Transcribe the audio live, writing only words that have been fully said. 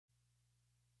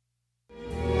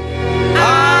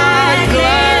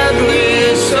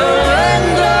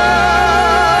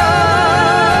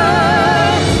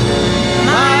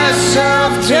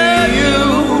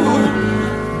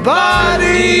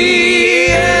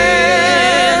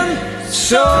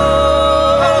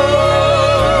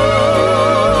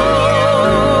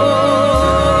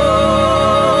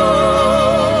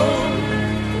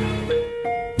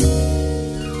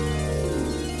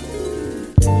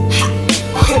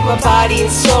my body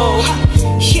and soul.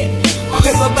 Yeah,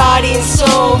 with my body and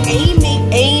soul.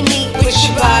 Amy, with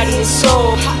your body and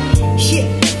soul. Yeah,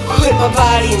 with my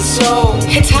body and soul.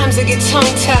 At times I get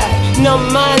tongue-tied,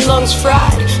 numb mind, lungs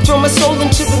fried. Throw my soul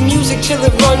into the music till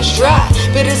it runs dry.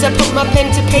 But as I put my pen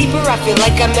to paper, I feel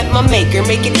like I met my maker.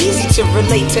 Make it easy to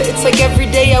relate to. It's like every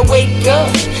day I wake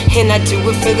up, and I do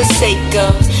it for the sake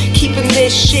of keeping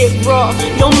this shit raw,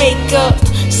 no makeup.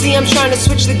 See, I'm trying to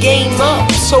switch the game up.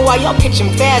 So while y'all pitching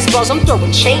fastballs, I'm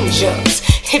throwing change-ups.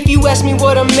 If you ask me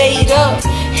what I'm made of,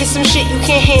 it's some shit you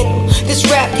can't handle. This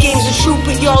rap game's the truth,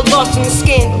 but y'all lost in the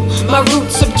scandal. My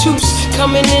roots obtuse,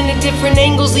 coming in at different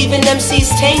angles, leaving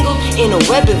MCs tangled in a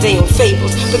web of their own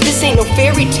fables. But this ain't no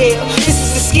fairy tale, this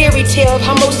is a scary tale of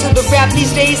how most of the rap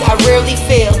these days I rarely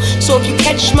fail. So if you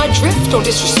catch my drift, don't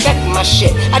disrespect my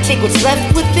shit. I take what's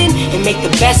left within and make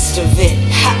the best of it.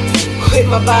 Ha, with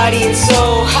my body and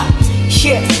soul. Ha,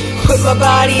 yeah, with my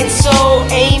body and soul.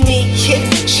 Amy, yeah,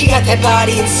 she got that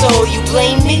body and soul. You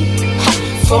blame me? Ha,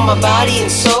 for my body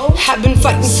and soul. I've been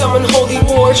fighting some unholy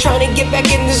war, trying to get back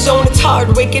in the zone. It's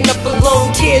hard waking up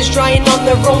alone, tears drying on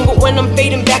their own. But when I'm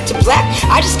fading back to black,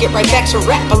 I just get right back to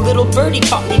rap. A little birdie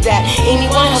taught me that. Amy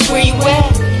Winehouse, where you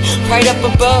at? Right up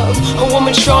above, a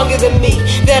woman stronger than me,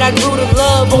 that I grew to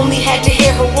love, only had to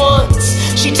hear her once.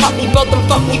 She taught me about them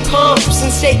fuck me pumps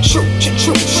and stay true to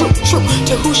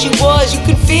who she was. You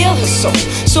can feel her soul,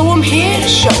 so I'm here to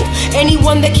show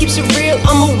anyone that keeps it real.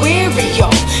 I'm aware of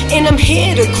y'all, and I'm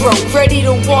here to grow, ready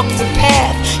to walk the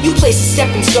path. You place a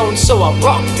stepping stone, so I'll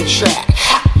rock the track.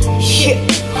 Ha, yeah,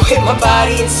 with my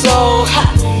body and soul. Ha,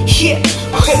 yeah,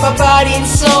 with my body and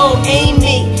soul.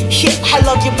 Amy, yeah, I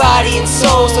love your body and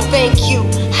soul, so thank you,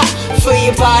 ha, for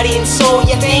your body and soul.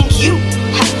 Yeah, thank you,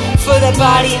 ha, for that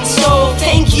body and soul.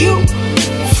 Thank you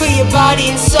for your body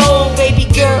and soul, baby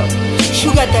girl.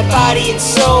 You got that body and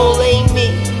soul,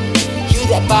 Amy. You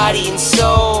that body and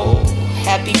soul.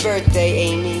 Happy birthday,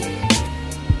 Amy.